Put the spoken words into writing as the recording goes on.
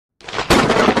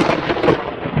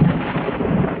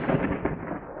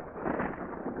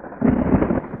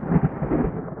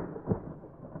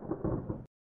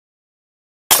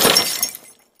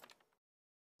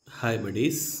Hi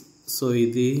buddies. So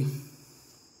ఇది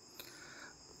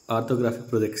orthographic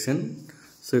projection.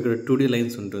 So ఇక్కడ 2D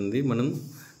lines ఉంటుంది, మనం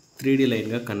 3D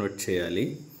లైన్గా కన్వర్ట్ చేయాలి.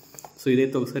 సో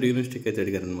ఇదైతే ఒకసారి యూనివర్సిటీకి అయితే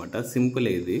అడిగారు అనమాట. సింపుల్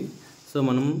ఇది. సో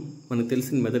మనకు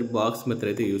తెలిసిన మెథడ్ బాక్స్ మెథడ్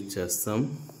అయితే యూజ్ చేస్తాం.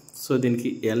 సో దీనికి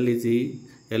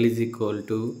L is equal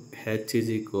to H is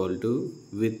equal to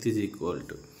width is equal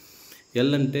to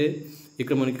L అంటే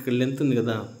ఇక్కడ మనకి ఇక్కడ లెంత్ ఉంది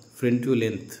కదా, ఫ్రంట్ వ్యూ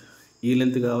లెంత్, ఈ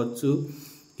లెంత్ కావచ్చు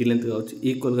ఈ లెంత్ కావచ్చు,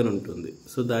 ఈక్వల్గానే ఉంటుంది.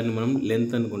 సో దాన్ని మనం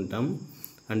లెంత్ అనుకుంటాం,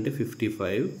 అంటే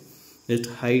 55. Next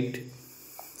height.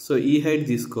 సో ఈ హైట్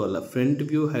తీసుకోవాలా, ఫ్రంట్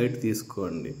వ్యూ హైట్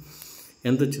తీసుకోండి.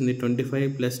 ఎంత వచ్చింది? 25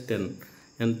 + 10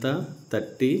 ఎంత?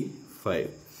 35.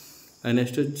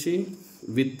 నెక్స్ట్ వచ్చి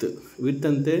విత్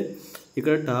అంతే,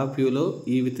 ఇక్కడ టాప్ వ్యూలో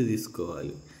ఈ విత్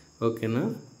తీసుకోవాలి. ఓకేనా?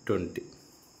 20.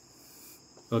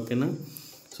 ఓకేనా?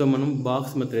 సో మనం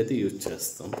బాక్స్ మెథడ్ అయితే యూజ్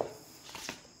చేస్తాం.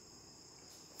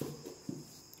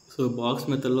 సో బాక్స్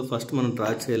మెథడ్లో ఫస్ట్ మనం డ్రా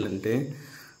చేయాలంటే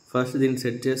ఫస్ట్ దీన్ని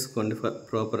సెట్ చేసుకోండి.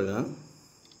 ప్రాపర్గా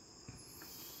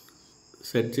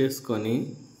సెట్ చేసుకొని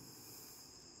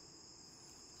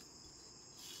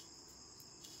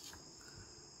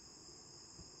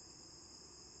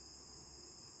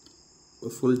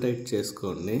ఫుల్ టైట్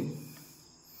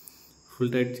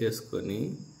చేసుకొని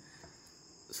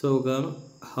సో ఒక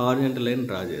హారిజాంటల్ లైన్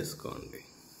డ్రా చేసుకోండి.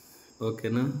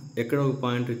 ఓకేనా? ఎక్కడ ఒక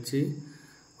పాయింట్ వచ్చి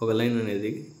ఒక లైన్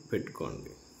అనేది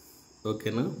పెట్టుకోండి.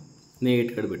 ఓకేనా? నేను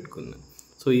ఇక్కడ పెట్టుకున్నా.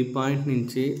 సో ఈ పాయింట్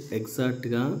నుంచి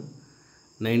ఎగ్జాక్ట్గా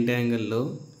 90 యాంగిల్లో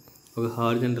ఒక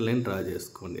హారిజాంటల్ లైన్ డ్రా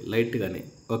చేసుకోండి లైట్గానే.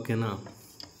 ఓకేనా?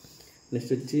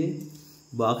 నెక్స్ట్ వచ్చి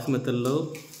బాక్స్ మెథడ్లో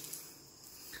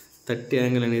 30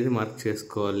 యాంగిల్ అనేది మార్క్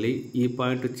చేసుకోవాలి. ఈ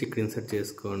పాయింట్ వచ్చి ఇక్కడ ఇన్సర్ట్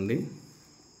చేసుకోండి.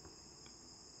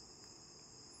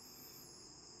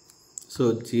 సో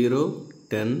 0,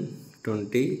 10,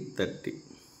 20, 30,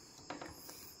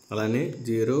 అలానే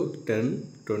 0, 10,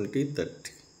 20,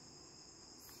 30.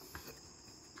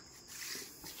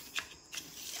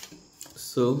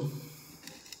 సో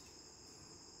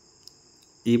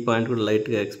ఈ పాయింట్ కూడా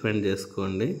లైట్గా ఎక్స్పాండ్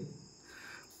చేసుకోండి.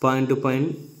 పాయింట్ టు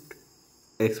పాయింట్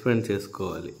ఎక్స్పాండ్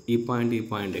చేసుకోవాలి. ఈ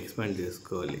పాయింట్ ఎక్స్పాండ్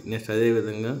చేసుకోవాలి. నెక్స్ట్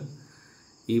అదేవిధంగా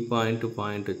ఈ పాయింట్ టు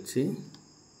పాయింట్ వచ్చి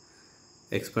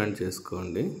ఎక్స్పాండ్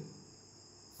చేసుకోండి.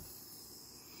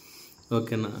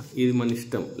 ఓకేనా? ఇది మన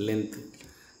ఇష్టం లెంత్.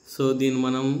 సో దీన్ని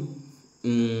మనం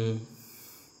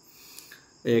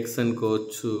X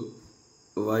అనుకోవచ్చు,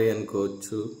 Y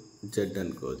అనుకోవచ్చు, Z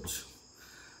అనుకోవచ్చు.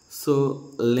 సో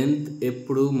లెంత్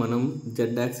ఎప్పుడు మనం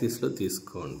Z యాక్సిస్లో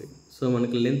తీసుకోండి. సో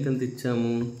మనకి లెంత్ ఎంత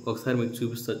ఇచ్చాము ఒకసారి మీకు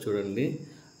చూపిస్తా చూడండి.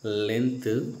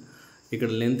 లెంత్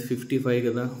ఇక్కడ లెంత్ 55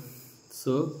 కదా.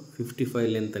 సో 55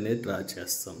 లెంత్ అనేది డ్రా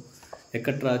చేస్తాం.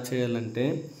 ఎక్కడ డ్రా చేయాలంటే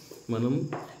మనం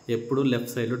ఎప్పుడు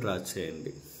లెఫ్ట్ సైడ్లో డ్రా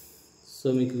చేయండి.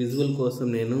 సో మీకు విజువల్ కోసం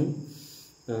నేను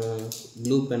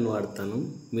బ్లూ పెన్ వాడతాను,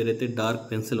 మీరైతే డార్క్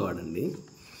పెన్సిల్ వాడండి.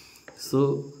 సో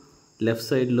లెఫ్ట్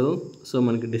సైడ్లో సో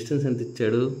మనకి డిస్టెన్స్ ఎంత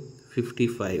ఇచ్చాడు?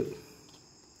 55.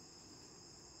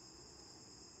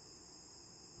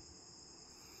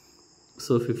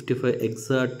 సో 55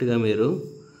 ఎగ్జాక్ట్గా మీరు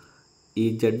ఈ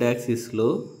Z యాక్సిస్లో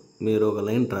మీరు ఒక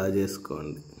లైన్ డ్రా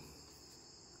చేసుకోండి.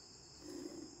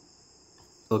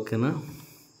 ఓకేనా?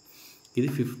 ఇది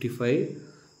 55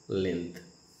 లెంత్.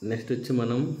 నెక్స్ట్ వచ్చి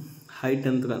మనం హైట్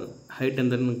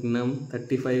ఎంత అనుకున్నాం?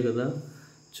 35 కదా.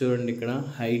 చూడండి ఇక్కడ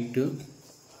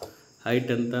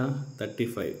హైట్ ఎంత?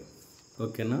 35.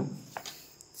 ఓకేనా?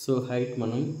 సో హైట్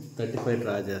మనం 35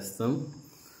 డ్రా చేస్తాం.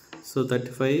 సో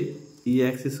 35 ఈ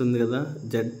యాక్సిస్ ఉంది కదా,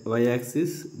 Y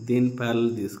యాక్సిస్, దీని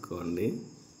ప్యారలల్ తీసుకోండి.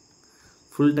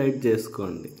 ఫుల్ టైట్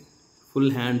చేసుకోండి,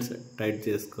 ఫుల్ హ్యాండ్స్ టైట్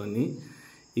చేసుకొని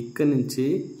ఇక్కడ నుంచి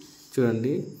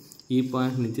చూడండి ఈ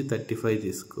పాయింట్ నుంచి 35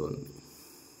 తీసుకోండి.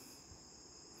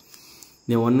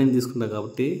 నేను 1 నేను తీసుకున్నా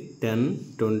కాబట్టి 10,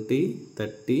 20,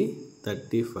 30,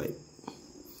 35.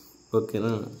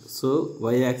 ఓకేనా? సో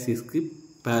Y యాక్సిస్కి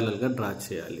ప్యారలల్గా డ్రా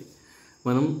చేయాలి.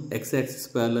 మనం X axis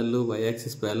parallel, Y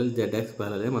axis parallel, Z axis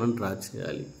parallel మనం డ్రా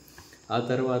చేయాలి. ఆ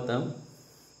తర్వాత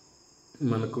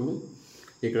మనకు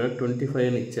ఇక్కడ 25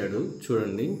 అని ఇచ్చాడు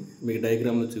చూడండి, మీకు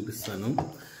డయాగ్రామ్లో చూపిస్తాను.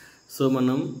 సో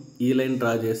మనం ఈ లైన్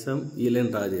డ్రా చేస్తాం, ఈ లైన్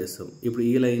డ్రా చేస్తాం. ఇప్పుడు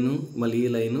ఈ లైను మళ్ళీ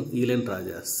ఈ లైన్ డ్రా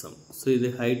చేస్తాం. సో ఇది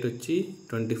హైట్ వచ్చి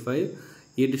 25.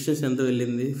 ఈ డిస్టెన్స్ ఎంత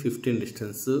వెళ్ళింది? 15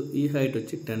 డిస్టెన్స్. ఈ హైట్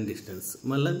వచ్చి 10 డిస్టెన్స్.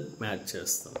 మళ్ళీ మ్యాచ్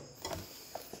చేస్తాం.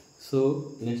 సో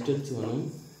నెక్స్ట్ వచ్చి మనం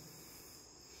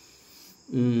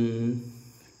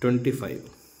 25.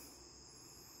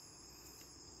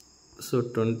 సో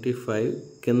 25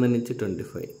 కింద నుంచి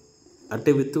 25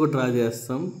 అంటే విత్ కూడా డ్రా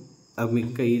చేస్తాం. అవి మీకు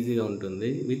ఇంకా ఈజీగా ఉంటుంది.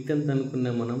 విత్ ఎంత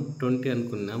అనుకున్నాం మనం? 20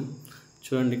 అనుకున్నాం.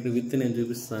 చూడండి ఇక్కడ విత్ నేను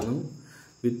చూపిస్తాను.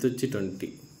 విత్ వచ్చి 20.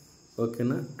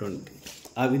 ఓకేనా? 20.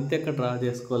 ఆ విత్ ఎక్కడ డ్రా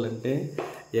చేసుకోవాలంటే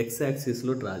ఎక్స్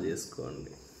యాక్సిస్లో డ్రా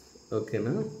చేసుకోండి,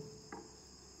 ఓకేనా.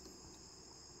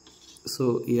 సో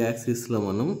ఈ యాక్సిస్లో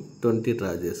మనం 20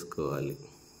 డ్రా చేసుకోవాలి.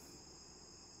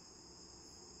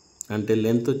 అంటే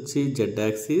లెంత్ వచ్చి జెడ్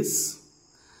యాక్సిస్,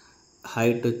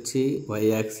 హైట్ వచ్చి వై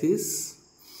యాక్సిస్,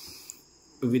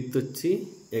 విత్ వచ్చి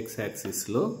ఎక్స్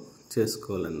యాక్సిస్లో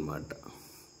చేసుకోవాలన్నమాట,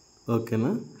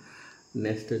 ఓకేనా.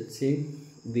 నెక్స్ట్ వచ్చి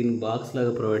దీన్ని బాక్స్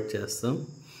లాగా ప్రొవైడ్ చేస్తాం.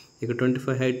 ఇక్కడ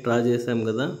 25 హైట్ డ్రా చేసాం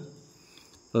కదా,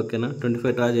 ఓకేనా.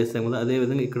 25 డ్రా చేసాం కదా,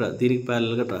 అదేవిధంగా ఇక్కడ దీనికి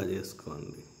ప్యారలల్గా డ్రా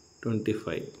చేసుకోండి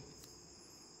 25.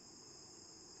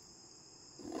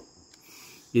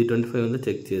 ఇది 25 ఉందో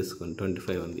చెక్ చేసుకోండి,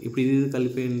 25 ఉంది. ఇప్పుడు ఇది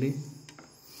కలిపేయండి.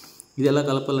 ఇది ఎలా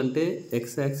కలపాలంటే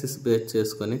ఎక్స్ యాక్సిస్ బేస్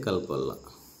చేసుకొని కలపాల,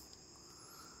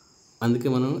 అందుకే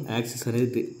మనం యాక్సిస్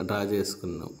అనేది డ్రా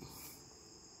చేసుకున్నాం,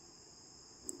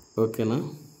 ఓకేనా.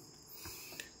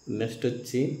 నెక్స్ట్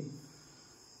వచ్చి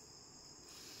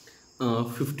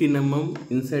 15 mm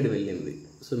ఇన్సైడ్ వెళ్ళింది.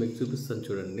 సో మీకు చూపిస్తాను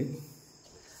చూడండి,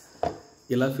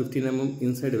 ఇలా 15 mm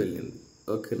ఇన్సైడ్ వెళ్ళింది,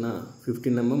 ఓకేనా.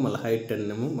 15 mm మళ్ళీ హైట్ 10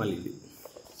 mm మళ్ళీ ఇది.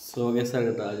 సో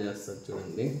ఒకేసారి డ్రా చేస్తాను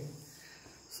చూడండి.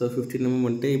 సో 15 mm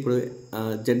అంటే ఇప్పుడు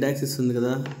జెడ్ యాక్సిస్ ఉంది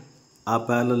కదా, ఆ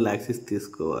ప్యారలల్ యాక్సిస్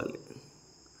తీసుకోవాలి.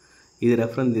 ఇది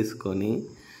రెఫరెన్స్ తీసుకొని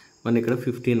మనం ఇక్కడ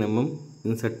 15 mm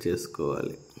ఇన్సర్ట్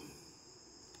చేసుకోవాలి.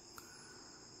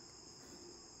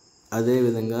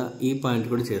 అదేవిధంగా ఈ పాయింట్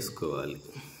కూడా చేసుకోవాలి.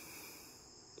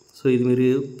 సో ఇది మీరు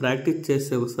ప్రాక్టీస్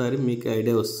చేస్తే ఒకసారి మీకు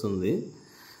ఐడియా వస్తుంది,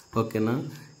 ఓకేనా.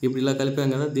 ఇప్పుడు ఇలా కలిపాం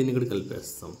కదా, దీన్ని కూడా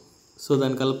కలిపేస్తాం. సో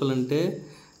దాన్ని కలపాలంటే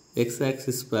ఎక్స్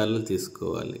యాక్సిస్ ప్యారలల్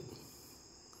తీసుకోవాలి.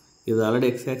 ఇది ఆల్రెడీ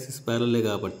ఎక్స్ యాక్సిస్ ప్యారలలే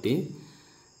కాబట్టి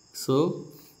సో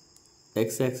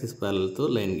ఎక్స్ యాక్సిస్ ప్యారలల్తో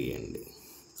లైన్ గీయండి.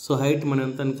 సో హైట్ మనం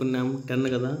ఎంత అనుకున్నాం, 10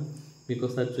 కదా. మీకు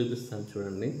ఒకసారి చూపిస్తాను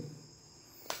చూడండి.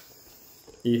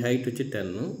 ఈ హైట్ వచ్చి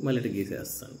 10, మళ్ళీ ఇటు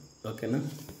గీసేస్తాను, ఓకేనా.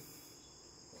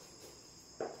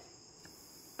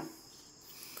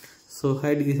 సో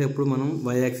హైట్ గీసేప్పుడు మనం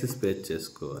వై యాక్సిస్ బేస్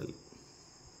చేసుకోవాలి.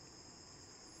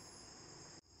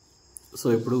 సో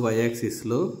ఇప్పుడు వై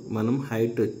యాక్సిస్లో మనం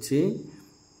హైట్ వచ్చి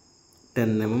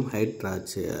 10 mm హైట్ డ్రా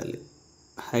చేయాలి.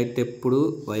 హైట్ ఎప్పుడు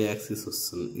వై యాక్సిస్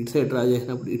వస్తుంది, ఇటు సైడ్ డ్రా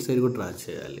చేసినప్పుడు ఇటు సైడ్ కూడా డ్రా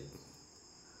చేయాలి,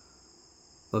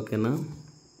 ఓకేనా.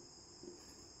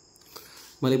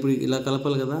 మళ్ళీ ఇప్పుడు ఇలా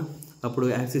కలపాలి కదా, అప్పుడు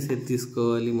యాక్సిస్ ఏది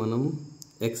తీసుకోవాలి, మనం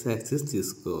ఎక్స్ యాక్సిస్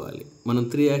తీసుకోవాలి. మనం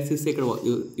 3 యాక్సిస్ ఇక్కడ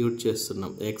యూజ్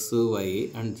చేస్తున్నాం, ఎక్స్, వై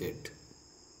అండ్ జెడ్,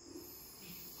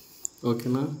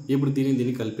 ఓకేనా. ఇప్పుడు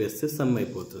దీన్ని కలిపేస్తే సమ్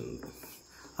అయిపోతుంది.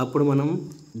 అప్పుడు మనం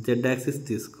జెడ్ యాక్సిస్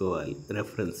తీసుకోవాలి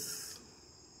రెఫరెన్స్,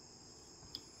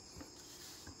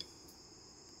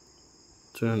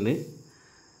 చూడండి.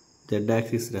 జెడ్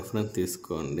యాక్సిస్ రెఫరెన్స్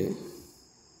తీసుకోండి.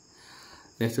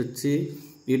 నెక్స్ట్ వచ్చి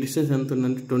ఈ డిస్టెన్స్ ఎంత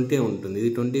ఉందంటే 20 ఉంటుంది. ఇది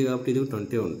 20 కాబట్టి ఇది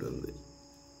 20 ఉంటుంది,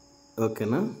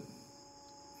 ఓకేనా.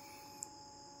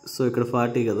 సో ఇక్కడ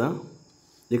 40 కదా,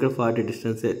 ఇక్కడ 40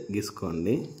 డిస్టెన్స్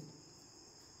గీసుకోండి.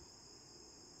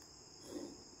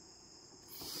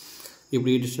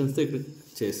 ఇప్పుడు ఈ డిస్టెన్స్తో ఇక్కడ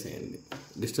చేసేయండి.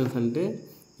 డిస్టెన్స్ అంటే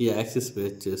ఈ యాక్సిస్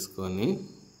బేస్ చేసుకొని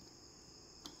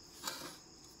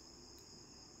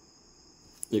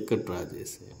ఇక్కడ డ్రా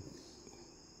చేసేయండి.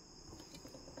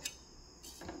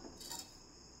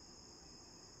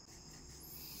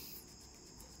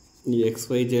 ఈ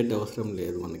XYZ అవసరం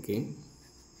లేదు మనకి,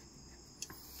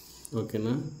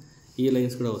 ఓకేనా. ఈ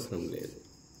లైన్స్ కూడా అవసరం లేదు.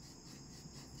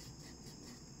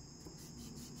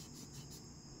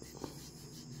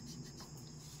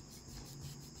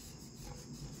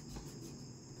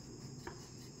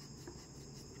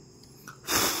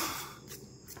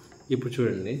 ఇప్పుడు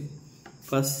చూడండి,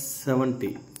 ఫస్ట్ 70.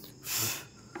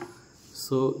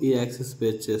 సో ఈ యాక్సిస్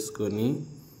బేస్ చేసుకొని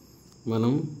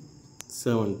మనం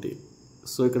 70.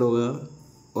 సో ఇక్కడ ఒక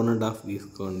 1.5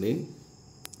 తీసుకోండి.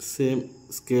 సేమ్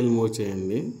స్కేల్ మూవ్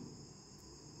చేయండి.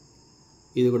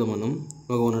 ఇది కూడా మనం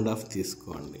ఒక 1.5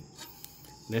 తీసుకోండి.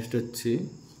 నెక్స్ట్ వచ్చి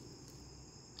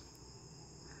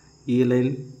ఈ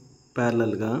లైన్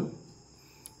ప్యారలల్గా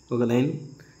ఒక లైన్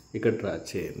ఇక్కడ డ్రా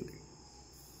చేయండి.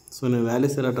 సో నేను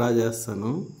వాల్యూస్ ఎలా డ్రా చేస్తాను,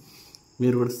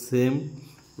 మీరు కూడా సేమ్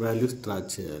వాల్యూస్ డ్రా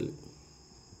చేయాలి.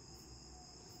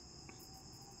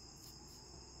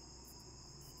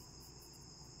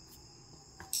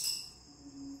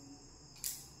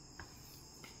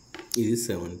 ఇది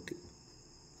 70.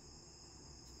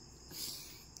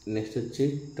 నెక్స్ట్ వచ్చి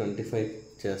 25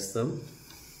 చేస్తాం.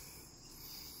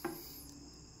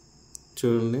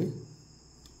 చూడండి,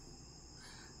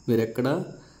 మీరు ఎక్కడ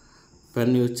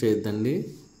పెన్ యూజ్ చేయొద్దండి,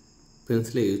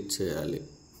 పెన్సిలే యూజ్ చేయాలి.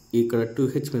 ఇక్కడ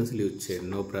 2H పెన్సిల్ యూజ్ చేయండి,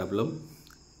 నో ప్రాబ్లం.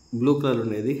 బ్లూ కలర్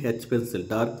అనేది H పెన్సిల్,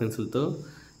 డార్క్ పెన్సిల్తో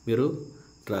మీరు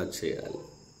డ్రా చేయాలి.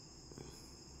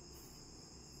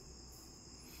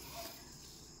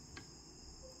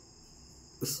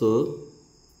 సో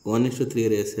 1:3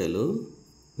 రేషియోలో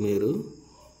మీరు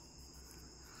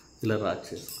ఇలా రా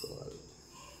చేసుకోవాలి.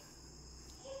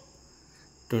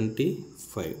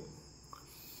 25.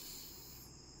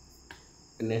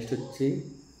 నెక్స్ట్ వచ్చి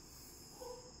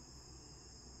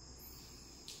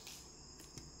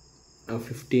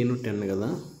 15:10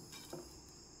 కదా.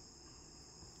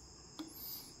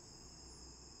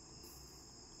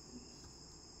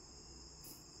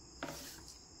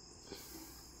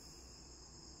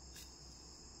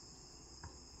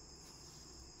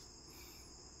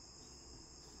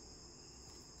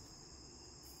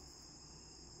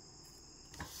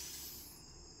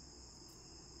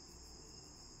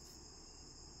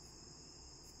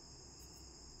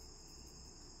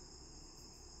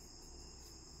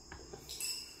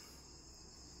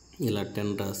 ఇలా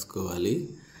 10 రాసుకోవాలి.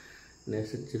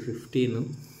 నెక్స్ట్ వచ్చి 15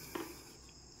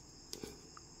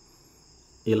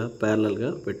 ఇలా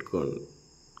ప్యారలల్గా పెట్టుకోండి.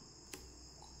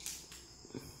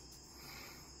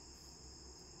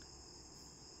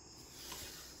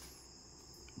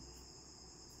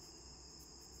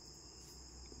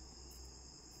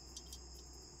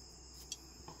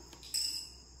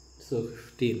 సో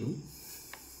 15.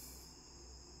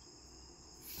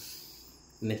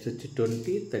 నెక్స్ట్ వచ్చి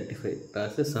 20, 35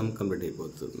 రాస్తే సమ్ కంప్లీట్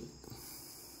అయిపోతుంది.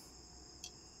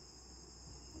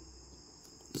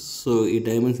 సో ఈ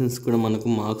డైమెన్షన్స్ కూడా మనకు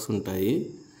మార్క్స్ ఉంటాయి.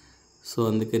 సో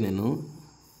అందుకే నేను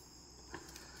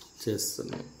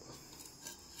చేస్తున్నాను.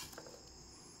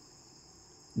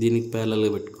 దీనికి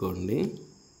ప్యారలల్గా పెట్టుకోండి.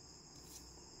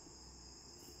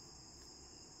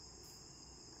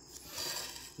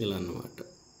 ఇలా అన్నమాట.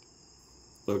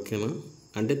 ఓకేనా?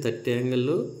 అంటే 30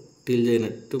 యాంగిల్లో టిల్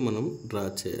చేయనట్టు మనం డ్రా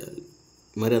చేయాలి.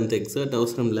 మరి అంత ఎగ్జాక్ట్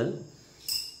అవసరం లే.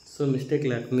 సో మిస్టేక్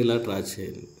లేకుండా ఇలా డ్రా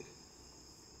చేయండి.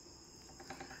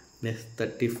 నెక్స్ట్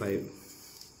 35.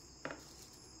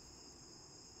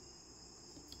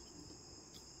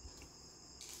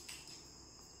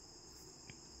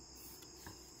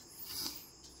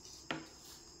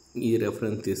 ఈ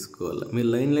రెఫరెన్స్ తీసుకోవాలి. మీరు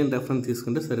లైన్ రెఫరెన్స్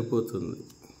తీసుకుంటే సరిపోతుంది.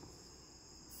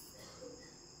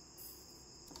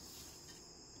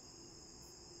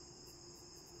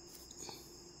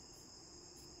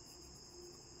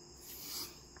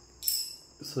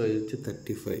 సో ఇది వచ్చి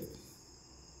 35.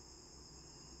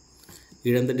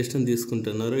 ఇక్కడంతా డిస్టెన్స్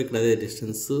తీసుకుంటున్నారు. ఇక్కడ అదే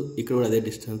డిస్టెన్స్, ఇక్కడ కూడా అదే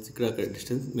డిస్టెన్స్, ఇక్కడ అక్కడ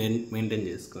డిస్టెన్స్ మెయింటైన్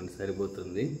చేసుకోండి,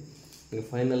 సరిపోతుంది. ఇంకా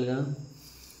ఫైనల్గా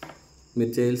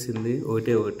మీరు చేయాల్సింది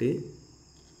ఒకటి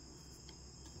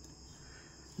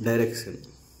డైరెక్షన్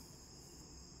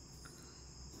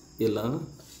ఇలా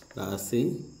రాసి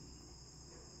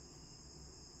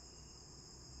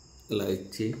ఇలా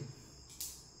ఇచ్చి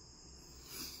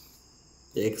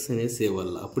ఎక్స్ అనేసి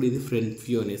ఇవ్వాలి. అప్పుడు ఇది ఫ్రంట్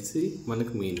వ్యూ అనేసి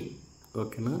మనకు మీనింగ్.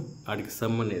 ఓకేనా? వాటికి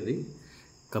సమ్ అనేది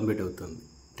కంప్లీట్ అవుతుంది.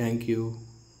 Thank you.